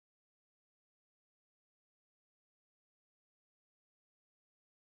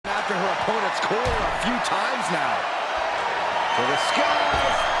after her opponent's core a few times now. To the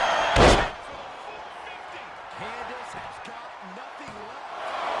skies. Candice has got nothing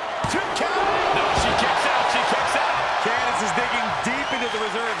left. 2 count. No, she kicks out. She kicks out. Candice is digging deep into the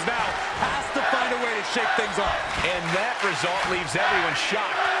reserves now. Has to find a way to shake things up. And that result leaves everyone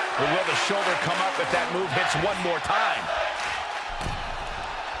shocked. But will the shoulder come up if that move hits one more time?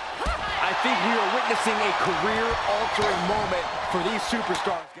 I think we are witnessing a career-altering moment for these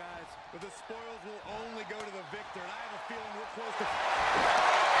superstars, guys. But the spoils will only go to the victor, and I have a feeling we're close to...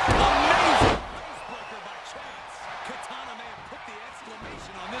 Amazing! Icebreaker by chance. Katana may have put the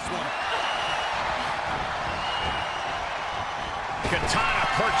exclamation on this one. Katana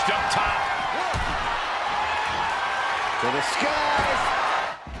perched up top. To the skies.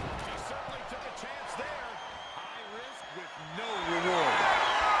 She certainly took a chance there. High risk with no reward.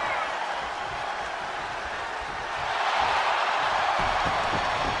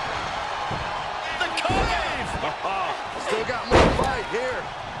 Still got more fight here.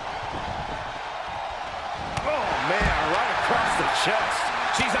 Oh, man, right across the chest.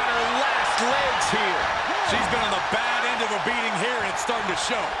 She's on her last legs here. She's been on the bad end of a beating here, and it's starting to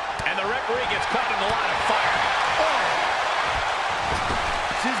show. And the referee gets caught in the line of fire. Oh.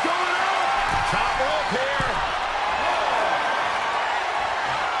 She's going out. Top rope here.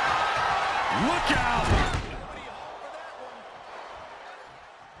 Look out.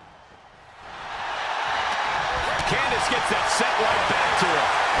 Candice gets that set right back to her.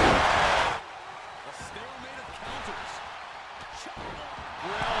 A stalemate of counters.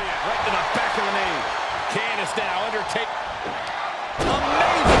 Brilliant. Right to the back of the knee. Candice now undertake.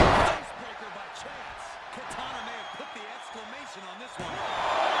 Amazing. Icebreaker by chance. Katana may have put the exclamation on this one.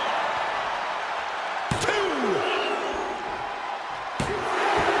 2.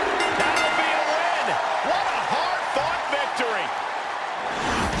 That'll be a win. What a hard-fought victory.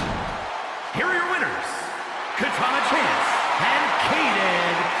 Here are your winners, Katana Chance and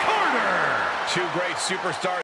Kayden. 2 great superstars.